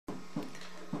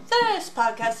This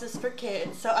podcast is for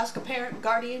kids, so ask a parent,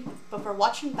 guardian before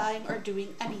watching, buying, or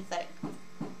doing anything.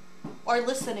 Or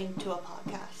listening to a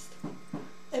podcast.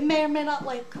 It may or may not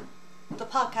like the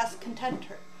podcast content,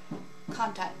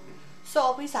 so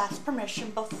always ask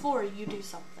permission before you do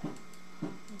something.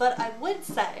 But I would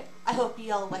say, I hope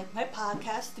you all like my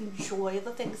podcast, enjoy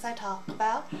the things I talk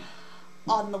about.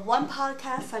 On the one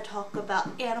podcast, I talk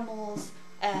about animals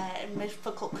and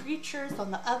mythical creatures.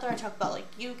 On the other, I talk about like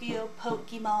Yu-Gi-Oh,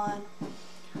 Pokemon,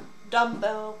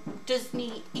 Dumbo,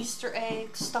 Disney, Easter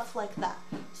eggs, stuff like that.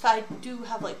 So I do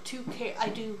have like two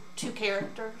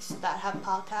characters that have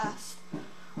podcasts.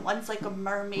 One's like a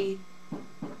mermaid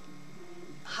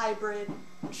hybrid.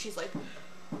 She's like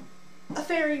a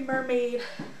fairy mermaid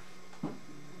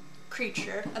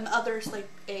creature, and the other's like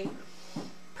a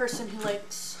person who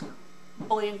likes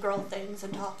boy and girl things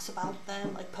and talks about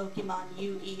them, like Pokemon,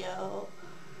 Yu-Gi-Oh,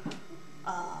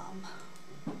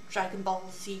 Dragon Ball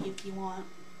Z if you want.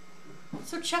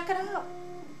 So check it out.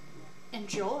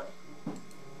 Enjoy.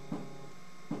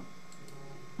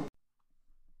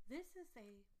 This is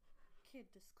a kid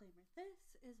disclaimer.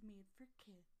 This is made for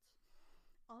kids.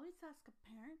 Always ask a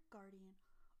parent, guardian,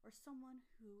 or someone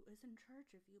who is in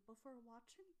charge of you before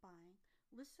watching, buying,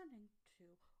 listening to,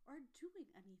 or doing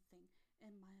anything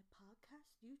in my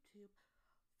podcast, YouTube,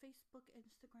 Facebook,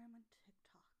 Instagram, and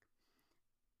TikTok.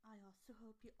 I also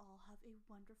hope you all have a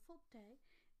wonderful day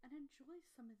and enjoy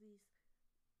some of these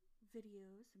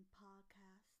videos and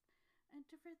podcasts and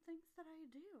different things that I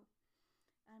do.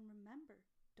 And remember,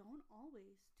 don't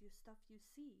always do stuff you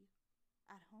see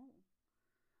at home.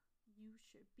 You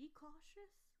should be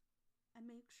cautious and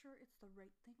make sure it's the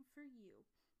right thing for you,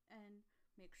 and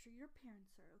make sure your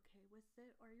parents are okay with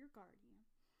it or your guardian.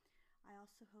 I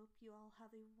also hope you all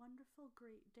have a wonderful,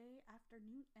 great day,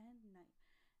 afternoon, and night.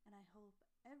 And I hope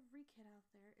every kid out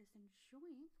there is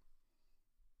enjoying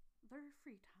their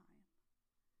free time.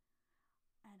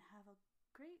 And have a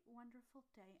great, wonderful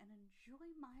day, and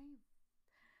enjoy my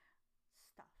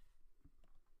stuff.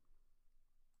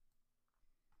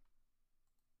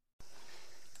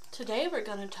 Today we're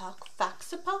going to talk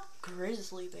facts about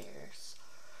grizzly bears.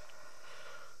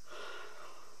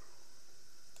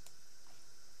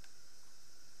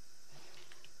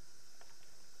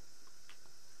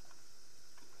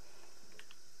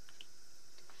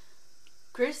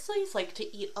 Grizzlies like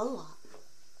to eat a lot.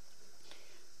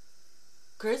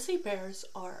 Grizzly bears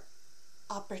are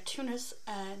opportunists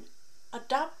and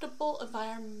adaptable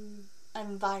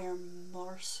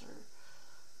environments.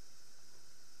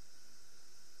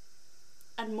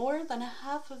 And more than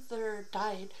half of their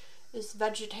diet is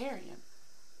vegetarian.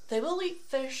 They will eat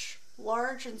fish,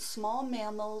 large and small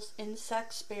mammals,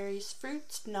 insects, berries,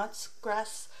 fruits, nuts,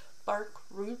 grass, bark,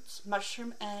 roots,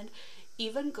 mushroom, and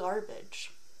even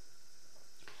garbage.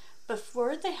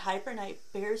 Before they hibernate,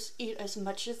 bears eat as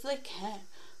much as they can.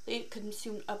 They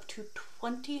consume up to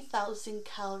 20,000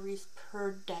 calories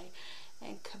per day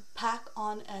and can pack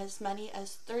on as many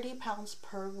as 30 pounds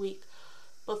per week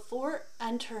before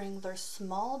entering their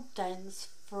small dens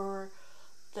for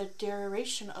the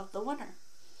duration of the winter.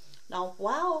 Now,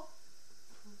 while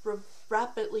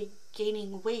rapidly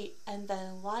gaining weight and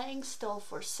then lying still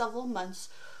for several months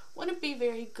wouldn't be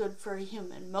very good for a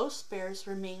human, most bears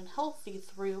remain healthy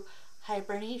through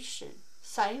hibernation.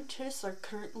 Scientists are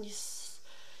currently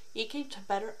seeking to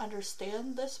better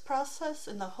understand this process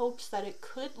in the hopes that it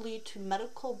could lead to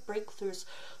medical breakthroughs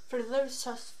for those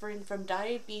suffering from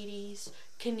diabetes,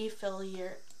 kidney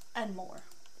failure, and more.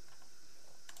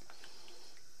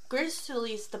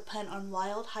 Grizzlies depend on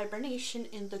wild hibernation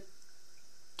in the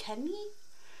Kenai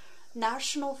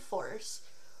National Forest.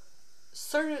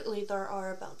 Certainly there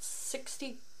are about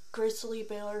 60 grizzly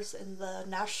bears in the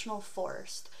national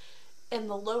forest. In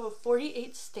the lower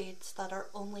 48 states that are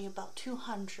only about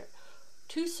 200.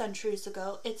 2 centuries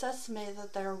ago, it's estimated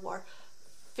that there were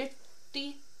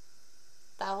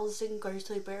 50,000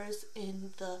 grizzly bears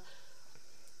in the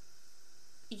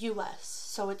U.S.,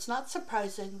 so it's not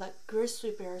surprising that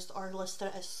grizzly bears are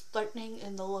listed as threatening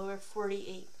in the lower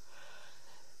 48.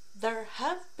 There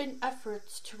have been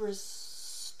efforts to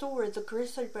restore the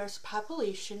grizzly bear's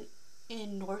population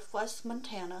in northwest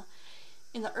Montana.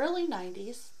 In the early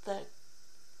 90s, the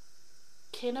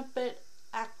Cannabis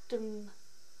Actum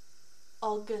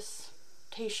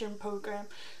Augustation program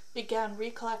began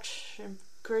recollection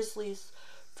grizzlies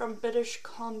from British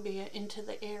Columbia into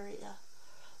the area.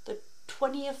 The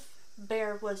 20th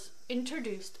bear was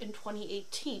introduced in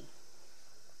 2018.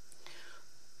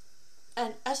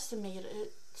 An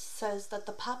estimated says that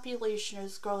the population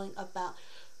is growing about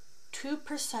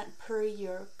 2% per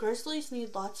year. Grizzlies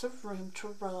need lots of room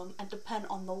to roam and depend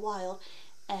on the wild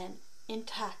and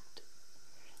intact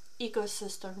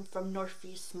ecosystem from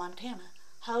northeast Montana.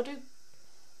 How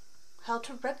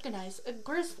to recognize a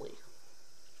grizzly.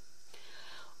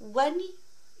 When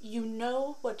you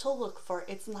know what to look for,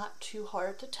 it's not too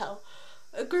hard to tell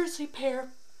a grizzly bear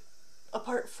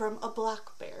apart from a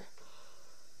black bear.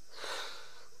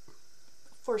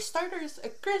 For starters, a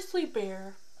grizzly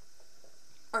bear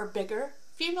are bigger.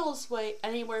 Females weigh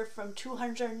anywhere from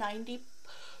 290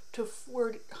 to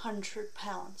 400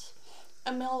 pounds.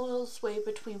 And males weigh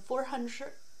between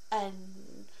 400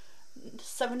 and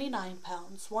 79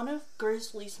 pounds. One of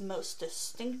grizzly's most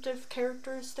distinctive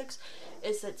characteristics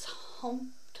is its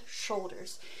humped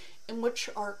shoulders, in which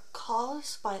are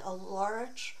caused by a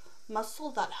large muscle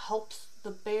that helps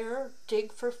the bear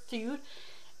dig for food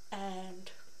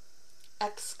and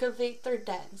excavate their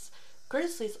dens.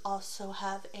 Grizzlies also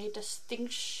have a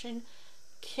distinction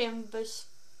canvas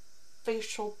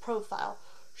facial profile,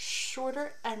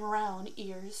 shorter and round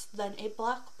ears than a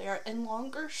black bear, and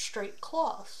longer straight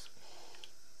claws.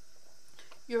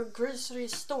 Your grizzly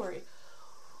story.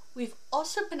 We've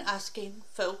also been asking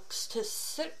folks to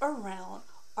sit around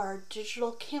our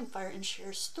digital campfire and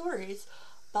share stories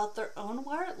about their own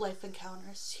wildlife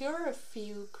encounters. Here are a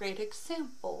few great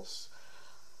examples.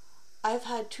 I've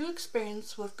had 2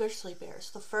 experiences with grizzly bears.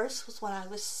 The first was when I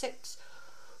was 6,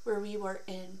 where we were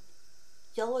in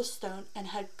Yellowstone and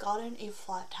had gotten a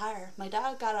flat tire. My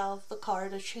dad got out of the car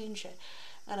to change it,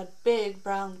 and a big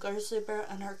brown grizzly bear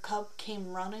and her cub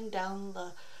came running down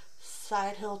the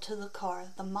side hill to the car.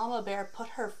 The mama bear put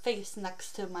her face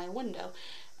next to my window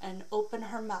and opened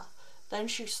her mouth. Then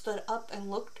she stood up and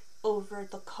looked over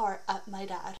the car at my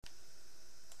dad.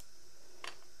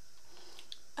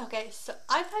 Okay, so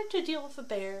I've had to deal with a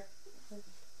bear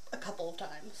a couple of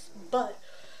times, but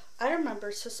I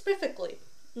remember specifically,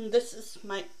 this is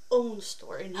my own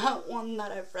story, not one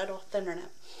that I've read off the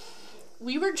internet.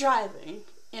 We were driving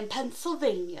in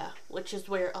Pennsylvania, which is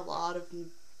where a lot of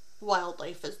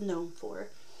wildlife is known for.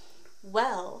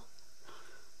 Well,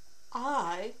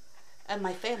 I and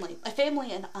my family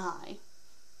and I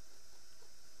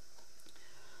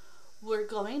were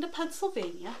going to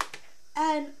Pennsylvania,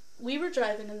 and we were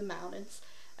driving in the mountains,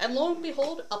 and lo and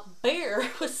behold, a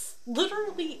bear was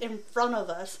literally in front of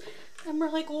us, and we're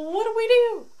like, well, what do we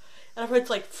do? And everyone's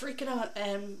like freaking out,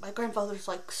 and my grandfather's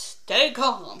like, stay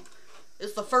calm,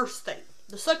 is the first thing.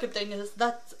 The second thing is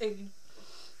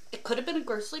it could have been a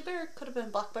grizzly bear, it could have been a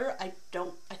black bear, I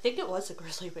think it was a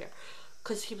grizzly bear,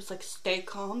 because he was like, stay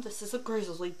calm, this is a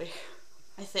grizzly bear,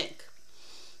 I think.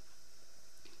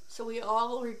 So we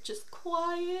all were just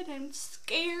quiet and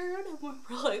scared, and we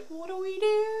were like, what do we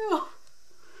do?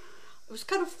 It was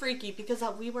kind of freaky because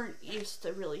we weren't used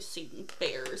to really seeing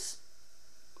bears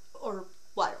or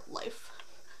wildlife.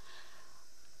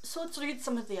 So let's read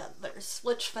some of the others.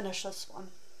 Let's finish this one.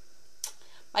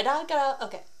 My dad got out.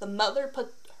 Okay, the mother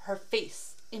put her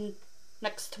face in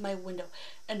next to my window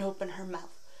and opened her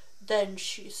mouth. Then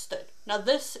she stood. Now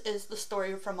this is the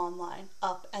story from online.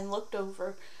 Up and looked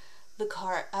over the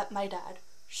car at my dad.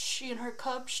 She and her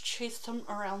cubs chased him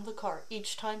around the car.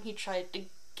 Each time he tried to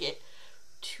get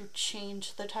to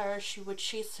change the tire, she would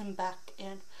chase him back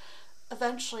in.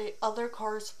 Eventually, other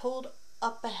cars pulled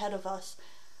up ahead of us,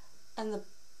 and the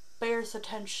bear's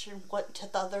attention went to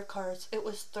the other cars. It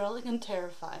was thrilling and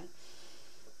terrifying.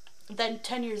 Then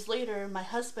 10 years later, my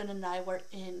husband and I were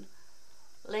in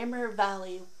Lamer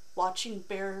Valley watching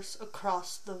bears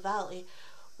across the valley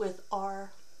with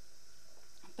our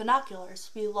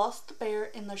binoculars. We lost the bear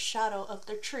in the shadow of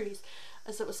the trees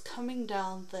as it was coming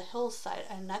down the hillside,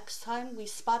 and next time we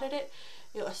spotted it,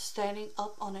 it was standing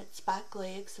up on its back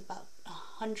legs about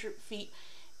 100 feet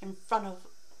in front of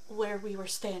where we were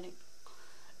standing.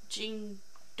 Jean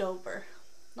Dober.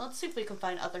 Let's see if we can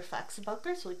find other facts about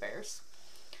grizzly bears.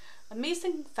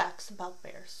 Amazing facts about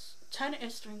bears. 10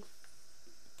 interesting.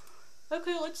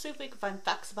 Okay, let's see if we can find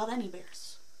facts about any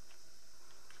bears.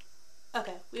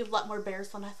 Okay, we have a lot more bears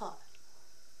than I thought.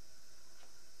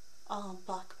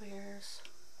 Black bears.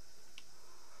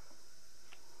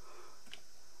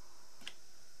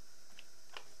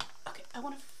 Okay, I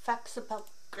want facts about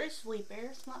grizzly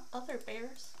bears, not other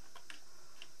bears.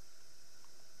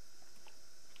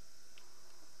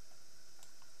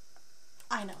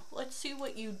 I know. Let's see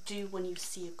what you do when you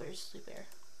see a grizzly bear.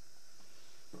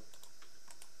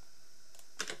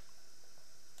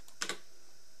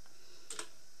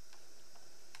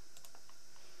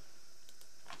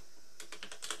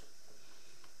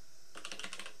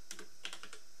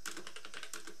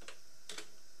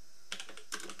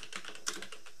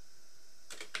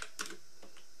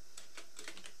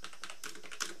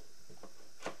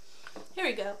 Here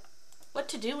we go. What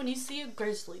to do when you see a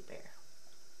grizzly bear.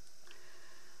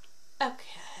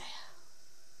 Okay.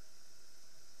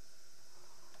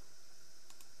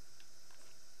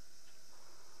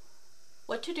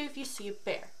 What to do if you see a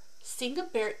bear. Seeing a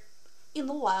bear in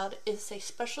the wild is a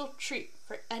special treat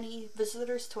for any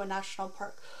visitors to a national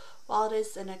park. While it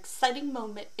is an exciting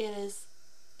moment, it is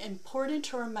important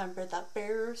to remember that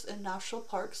bears in national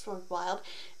parks are wild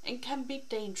and can be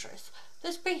dangerous.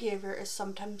 This behavior is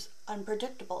sometimes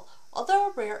unpredictable,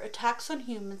 although rare attacks on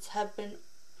humans have been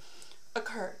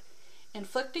occurred,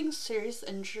 inflicting serious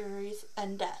injuries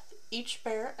and death. Each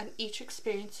bear and each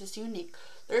experience is unique.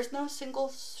 There is no single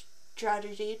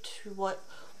strategy to what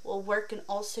will work in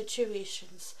all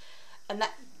situations, and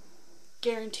that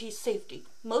guarantees safety.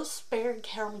 Most bear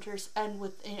encounters end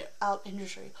without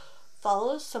injury.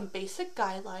 Follow some basic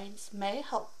guidelines may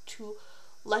help to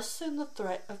lessen the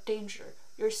threat of danger.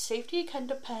 Your safety can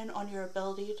depend on your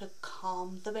ability to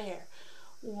calm the bear.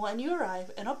 When you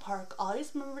arrive in a park,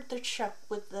 always remember to check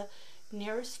with the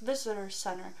nearest visitor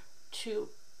center to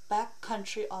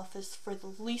backcountry office for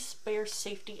the least bear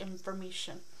safety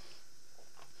information.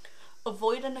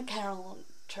 Avoid an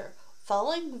encounter.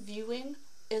 Following viewing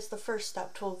is the first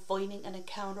step to avoiding an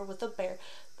encounter with a bear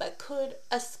that could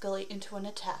escalate into an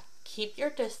attack. Keep your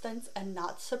distance and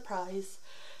not surprising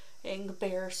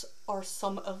bears are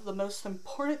some of the most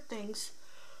important things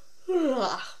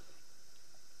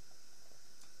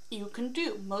you can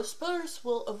do. Most bears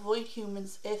will avoid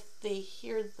humans if they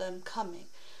hear them coming.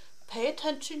 Pay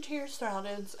attention to your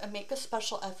surroundings and make a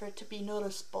special effort to be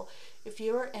noticeable if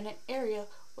you are in an area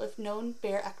with known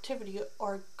bear activity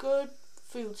or a good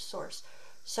food source,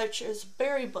 such as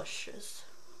berry bushes.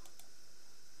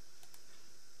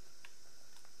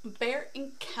 Bear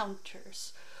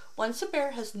encounters. Once a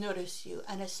bear has noticed you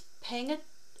and is paying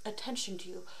attention to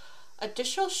you,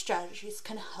 additional strategies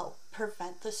can help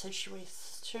prevent the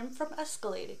situation from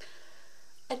escalating.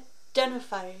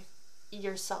 Identify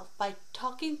yourself by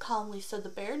talking calmly so the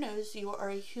bear knows you are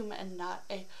a human and not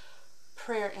a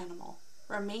prey animal.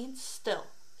 Remain still.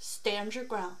 Stand your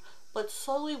ground, but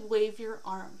slowly wave your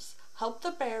arms. Help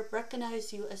the bear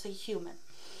recognize you as a human.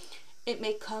 It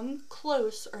may come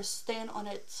close or stand on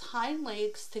its hind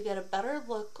legs to get a better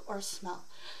look or smell.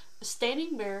 A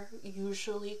standing bear,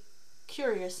 usually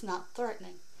curious, not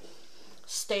threatening.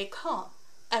 Stay calm,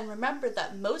 and remember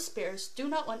that most bears do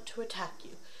not want to attack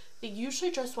you. They usually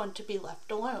just want to be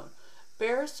left alone.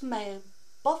 Bears may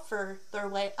buffer their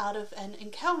way out of an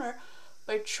encounter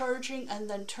by charging and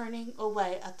then turning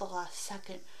away at the last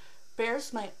second.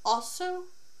 Bears may also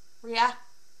react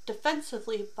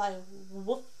defensively by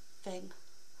woofing,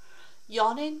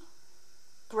 yawning,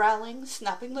 growling,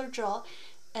 snapping their jaw,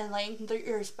 and laying their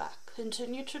ears back.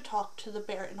 Continue to talk to the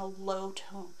bear in a low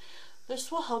tone.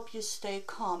 This will help you stay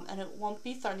calm and it won't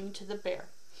be threatening to the bear.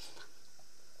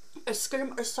 A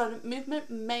scream or sudden movement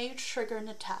may trigger an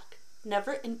attack.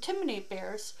 Never intimidate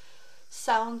bears.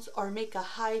 Sounds or make a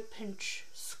high-pitched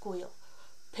squeal.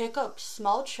 Pick up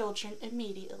small children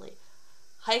immediately.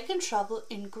 Hike and travel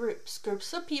in groups.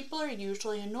 Groups of people are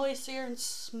usually noisier and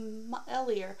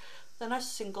smellier than a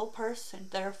single person.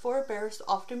 Therefore, bears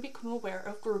often become aware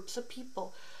of groups of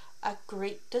people at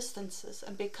great distances,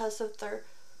 and because of their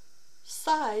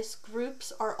size,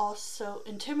 groups are also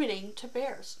intimidating to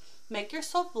bears. Make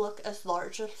yourself look as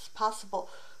large as possible.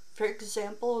 For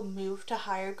example, move to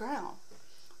higher ground.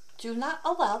 Do not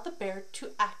allow the bear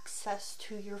to access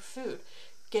to your food.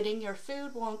 Getting your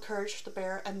food will encourage the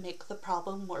bear and make the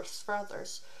problem worse for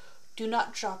others. Do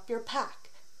not drop your pack,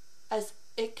 as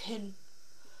it can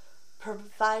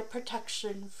provide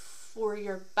protection for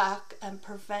your back and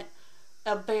prevent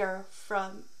a bear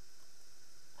from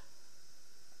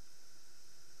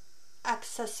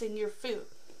accessing your food.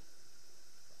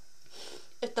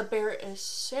 If the bear is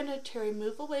sedentary,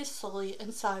 move away slowly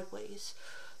and sideways.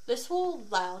 This will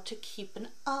allow to keep an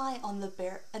eye on the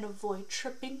bear and avoid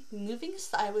tripping. Moving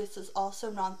sideways is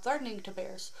also non-threatening to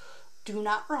bears. Do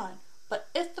not run, but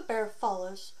if the bear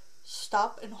follows,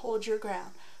 stop and hold your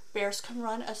ground. Bears can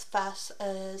run as fast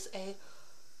as a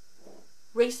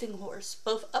racing horse,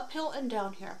 both uphill and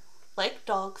downhill. Like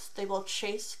dogs, they will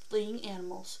chase fleeing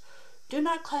animals. Do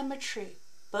not climb a tree.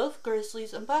 Both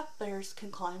grizzlies and black bears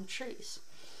can climb trees.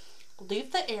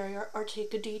 Leave the area or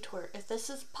take a detour. If this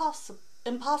is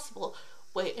impossible,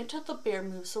 wait until the bear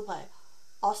moves away.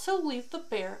 Also, leave the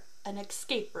bear an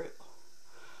escape route.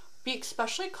 Be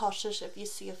especially cautious if you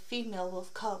see a female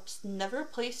with cubs. Never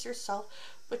place yourself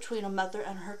between a mother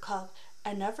and her cub,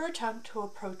 and never attempt to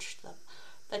approach them.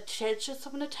 The chances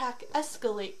of an attack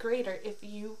escalate greater if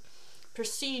you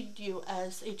perceive you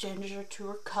as a danger to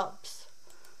her cubs.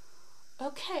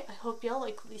 Okay, I hope y'all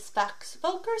like these facts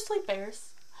about grizzly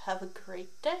bears. Have a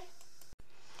great day.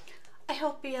 I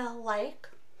hope y'all like.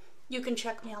 You can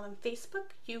check me out on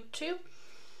Facebook, YouTube,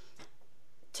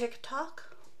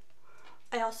 TikTok.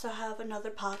 I also have another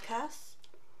podcast.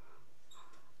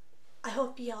 I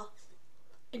hope y'all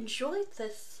enjoyed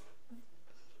this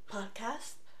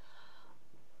podcast.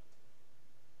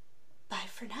 Bye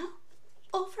for now.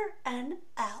 Over and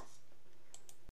out.